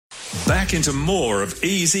Back into more of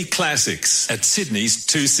Easy Classics at Sydney's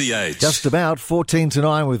 2CH. Just about 14 to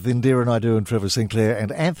 9 with Indira and Trevor Sinclair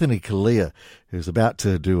and Anthony Callea, who's about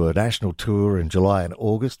to do a national tour in July and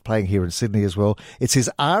August, playing here in Sydney as well. It's his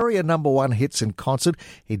ARIA #1 hits in concert.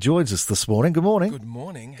 He joins us this morning. Good morning. Good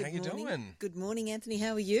morning. How you doing? Good morning, Anthony.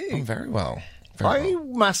 How are you? I'm very well. I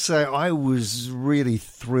must say I was really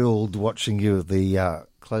thrilled watching you at the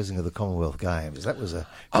closing of the Commonwealth Games. That was a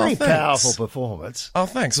very powerful performance. Oh,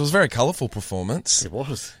 thanks. It was a very colourful performance. It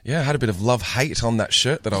was. Yeah, I had a bit of love-hate on that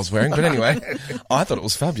shirt that I was wearing. But anyway, I thought it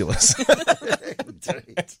was fabulous.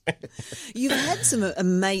 You've had some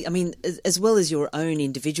amazing, I mean, as well as your own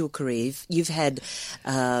individual career, you've had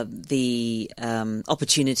the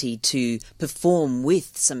opportunity to perform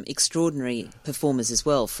with some extraordinary performers as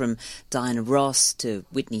well, from Diana Ross to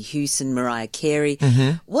Whitney Houston, Mariah Carey.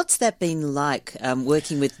 Mm-hmm. What's that been like,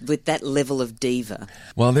 working with that level of diva?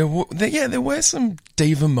 Well, there were some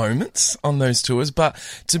diva moments on those tours, but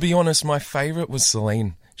to be honest, my favourite was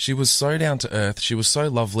Celine. She was so down to earth. She was so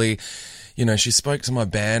lovely. You know, she spoke to my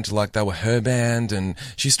band like they were her band, and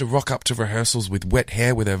she used to rock up to rehearsals with wet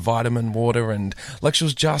hair with her vitamin water, and like she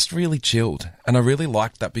was just really chilled. And I really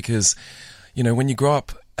liked that because, you know, when you grow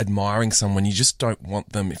up admiring someone, you just don't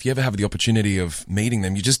want them, if you ever have the opportunity of meeting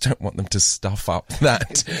them, you just don't want them to stuff up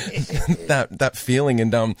that that feeling.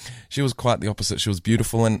 And she was quite the opposite. She was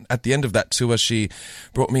beautiful. And at the end of that tour, she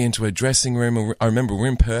brought me into her dressing room. I remember we were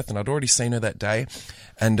in Perth, and I'd already seen her that day.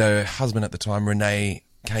 And her husband at the time, Renee,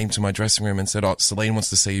 came to my dressing room and said, "Oh, Celine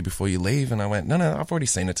wants to see you before you leave." And I went, no, I've already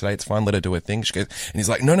seen her today. It's fine. Let her do her thing. She goes, and he's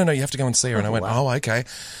like, no, you have to go and see her. And I went, wow. Oh, okay.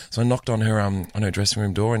 So I knocked on her dressing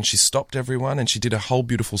room door, and she stopped everyone, and she did a whole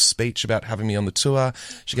beautiful speech about having me on the tour.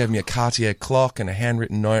 She gave me a Cartier clock and a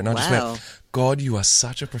handwritten note. And I just went, God, you are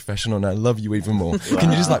such a professional, and I love you even more. Wow.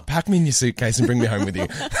 Can you just pack me in your suitcase and bring me home with you?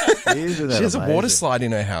 She has a water slide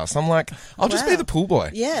in her house. I'm like, I'll just be the pool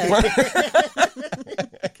boy. Yeah.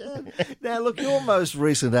 Now, look, your most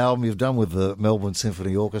recent album you've done with the Melbourne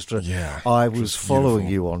Symphony Orchestra. Yeah, I was following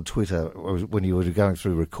you on Twitter when you were going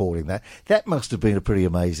through recording that. That must have been a pretty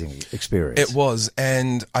amazing experience. It was,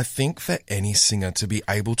 and I think for any singer to be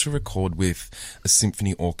able to record with a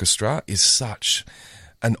symphony orchestra is such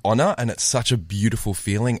an honour, and it's such a beautiful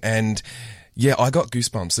feeling. And yeah, I got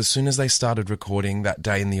goosebumps as soon as they started recording that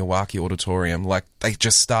day in the Iwaki Auditorium. Like, they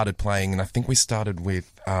just started playing, and I think we started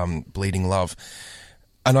with Bleeding Love.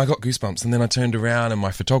 And I got goosebumps, and then I turned around and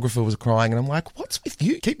my photographer was crying, and I'm like, what's with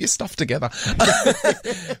you? Keep your stuff together.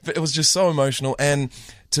 But it was just so emotional. And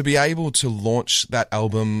to be able to launch that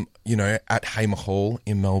album, you know, at Hamer Hall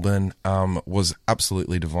in Melbourne, was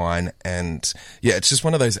absolutely divine. And yeah, it's just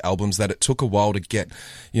one of those albums that it took a while to get,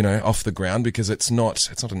 you know, off the ground, because it's not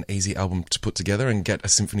an easy album to put together and get a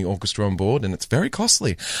symphony orchestra on board, and it's very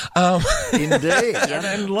costly. Indeed.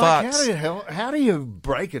 And how do you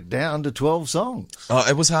break it down to 12 songs?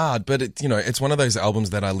 It was hard, but it's one of those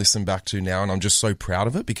albums that I listen back to now, and I'm just so proud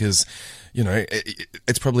of it because, you know,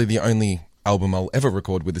 it's probably the only album I'll ever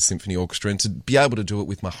record with a symphony orchestra, and to be able to do it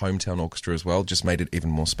with my hometown orchestra as well just made it even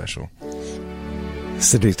more special.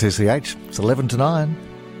 Sydney's 2CH, it's 11 to 9.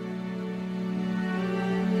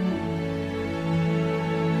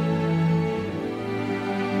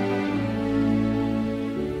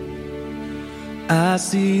 I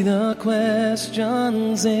see the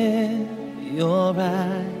questions in your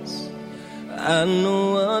eyes. I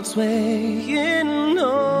know what's weighing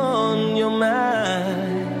on your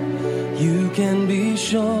mind. You can be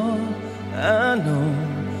sure I know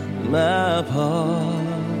my part,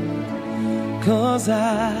 'cause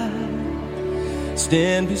I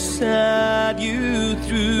stand beside you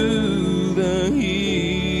through the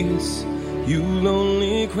years. You'll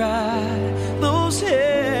only cry those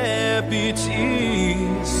happy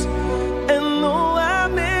tears. And though I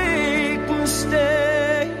make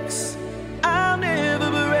mistakes, I'll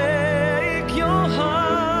never break your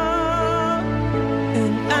heart.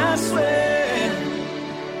 And I swear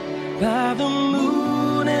by the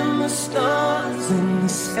moon and the stars in the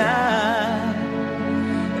sky,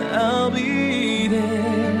 I'll be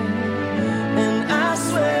there. And I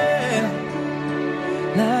swear,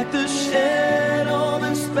 like the shadow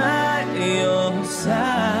that's by your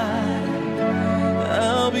side,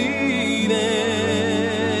 I'll be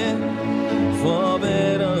there. For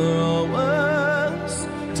better or worse,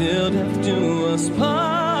 till death do us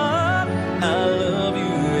part. I love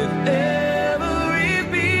you with every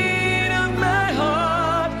beat of my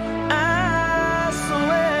heart. I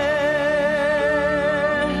swear.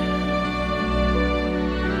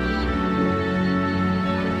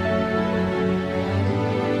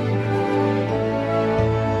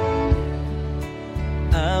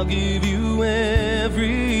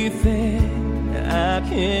 I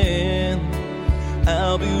can.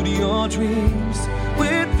 I'll build your dreams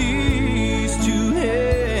with these two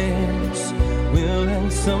hands. We'll hang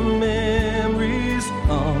some memories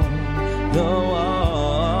on the walls.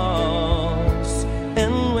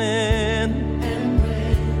 And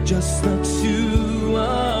when just the two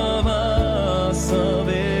of us are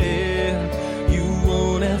there, you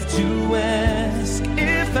won't have to ask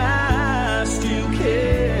if I still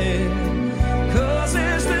care. 'Cause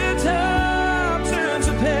as the time turns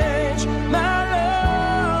a page, my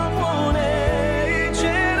love won't age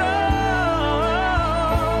at all.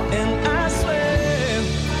 And I swear,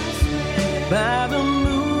 by the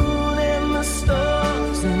moon and the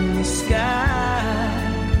stars in the sky,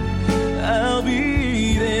 I'll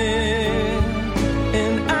be there.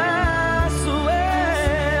 And I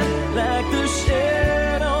swear, like the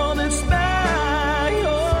shadow that's by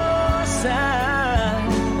your side,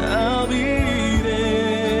 I'll be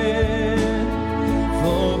there.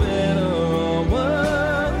 For better or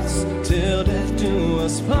worse, till death do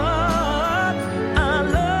us part. I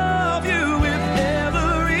love you with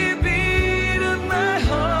every beat of my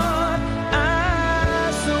heart,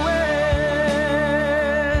 I swear.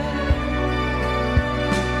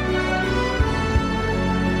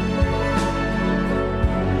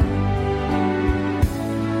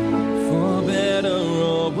 For better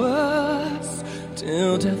or worse,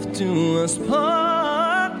 till death do us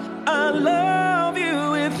part. I love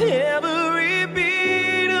you with every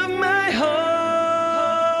beat of my heart,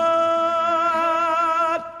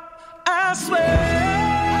 I swear.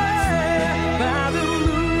 By the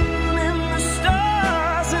moon and the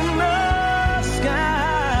stars in the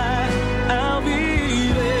sky, I'll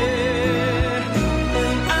be there.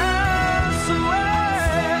 And I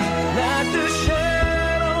swear that the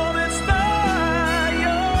shadow that's by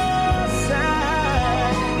your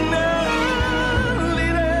side, not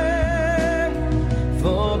leaving.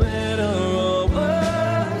 For better or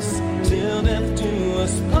worse, till death do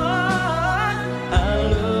us part. I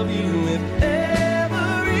love you with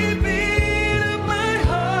every beat of my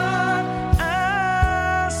heart,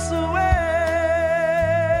 I swear.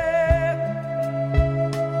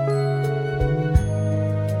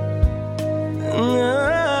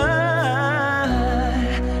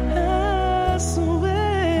 I swear.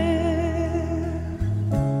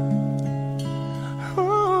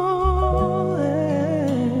 Oh,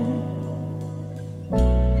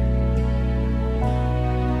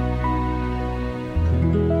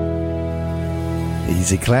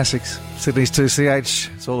 Easy Classics, Sydney's 2CH.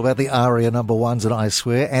 It's all about the ARIA number ones, and I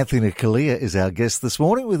swear. Anthony Callea is our guest this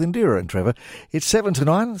morning with Indira and Trevor. It's 7 to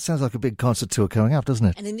 9. It sounds like a big concert tour coming up, doesn't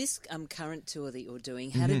it? And in this current tour that you're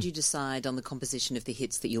doing, how did you decide on the composition of the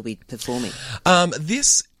hits that you'll be performing?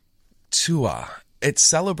 This tour, it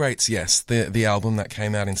celebrates, yes, the album that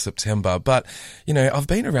came out in September, but, you know, I've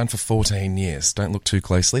been around for 14 years. Don't look too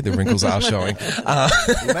closely. The wrinkles are showing.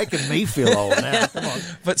 You're making me feel old now. Come on.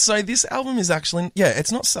 But so this album is actually,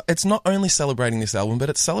 it's not only celebrating this album, but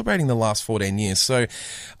it's celebrating the last 14 years. So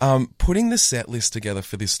putting the set list together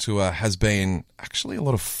for this tour has been actually a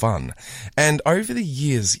lot of fun. And over the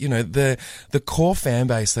years, you know, the core fan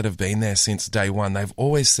base that have been there since day one, they've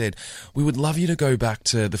always said, we would love you to go back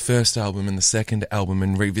to the first album and the second album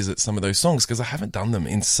and revisit some of those songs, because I haven't done them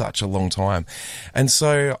in such a long time. And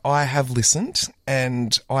so I have listened,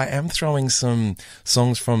 and I am throwing some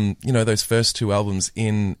songs from, you know, those first two albums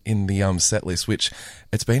in the set list, which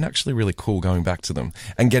it's been actually really cool going back to them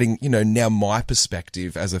and getting, you know, now my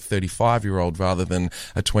perspective as a 35-year-old rather than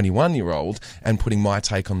a 21-year-old and putting my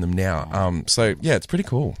take on them now. So yeah, it's pretty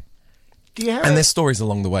cool. Do you have And there's stories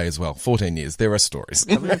along the way as well. 14 years, there are stories.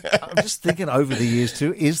 I mean, I'm just thinking over the years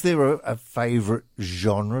too, is there a favourite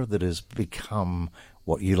genre that has become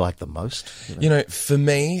what you like the most? You know, for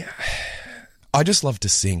me, I just love to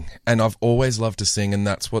sing, and I've always loved to sing, and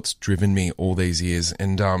that's what's driven me all these years.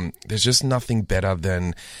 And there's just nothing better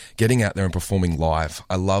than getting out there and performing live.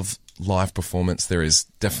 I love live performance. There is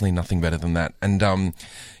definitely nothing better than that. And,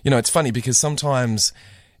 you know, it's funny because sometimes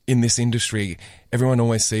in this industry, everyone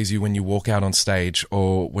always sees you when you walk out on stage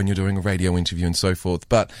or when you're doing a radio interview and so forth.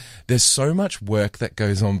 But there's so much work that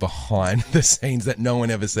goes on behind the scenes that no one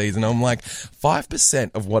ever sees. And I'm like,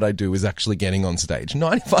 5% of what I do is actually getting on stage.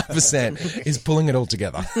 95% is pulling it all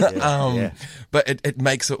together. But it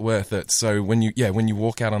makes it worth it. So when you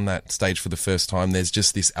walk out on that stage for the first time, there's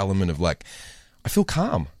just this element of like, I feel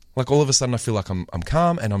calm. Like all of a sudden I feel like I'm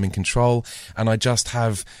calm and I'm in control, and I just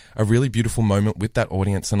have a really beautiful moment with that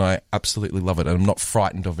audience, and I absolutely love it, and I'm not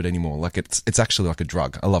frightened of it anymore. Like it's actually like a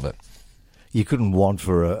drug. I love it. You couldn't want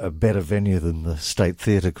for a better venue than the State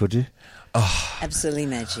Theatre, could you? Absolutely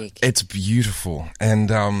magic. It's beautiful.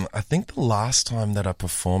 And I think the last time that I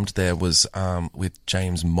performed there was with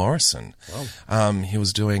James Morrison. Wow. He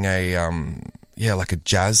was doing a like a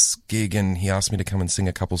jazz gig, and he asked me to come and sing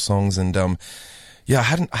a couple songs, and I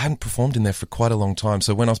hadn't performed in there for quite a long time.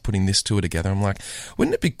 So when I was putting this tour together, I'm like,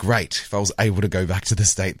 wouldn't it be great if I was able to go back to the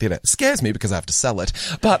State Theatre? It scares me because I have to sell it,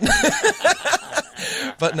 but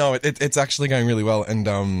but no, it's actually going really well.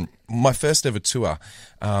 And my first ever tour,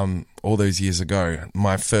 all those years ago,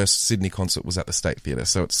 my first Sydney concert was at the State Theatre,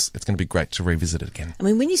 so it's going to be great to revisit it again. I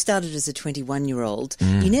mean, when you started as a 21-year-old,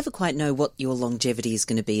 you never quite know what your longevity is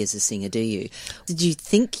going to be as a singer, do you? Did you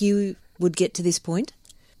think you would get to this point?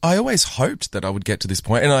 I always hoped that I would get to this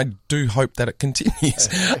point, and I do hope that it continues.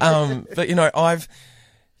 But, I've,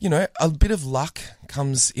 a bit of luck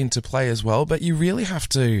comes into play as well, but you really have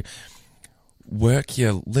to work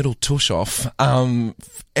your little tush off. I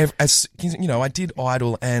did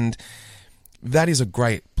Idol, and that is a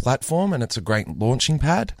great platform, and it's a great launching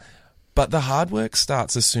pad, but the hard work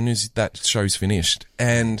starts as soon as that show's finished.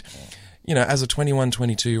 And, as a 21,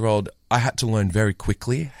 22-year-old, I had to learn very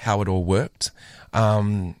quickly how it all worked.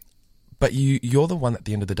 But you're the one at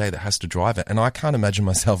the end of the day that has to drive it. And I can't imagine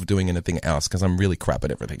myself doing anything else because I'm really crap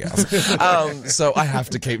at everything else. So I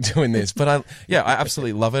have to keep doing this. But I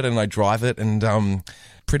absolutely love it, and I drive it, and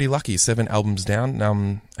pretty lucky, 7 albums down.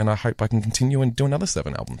 And I hope I can continue and do another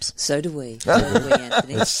 7 albums. So do we.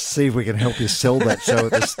 Anthony. Let's see if we can help you sell that show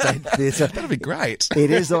at the State Theatre. That'd be great.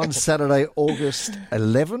 It is on Saturday, August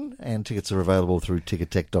 11, and tickets are available through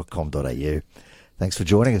tickettech.com.au. Thanks for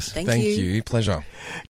joining us. Thank Thank you. you. Pleasure.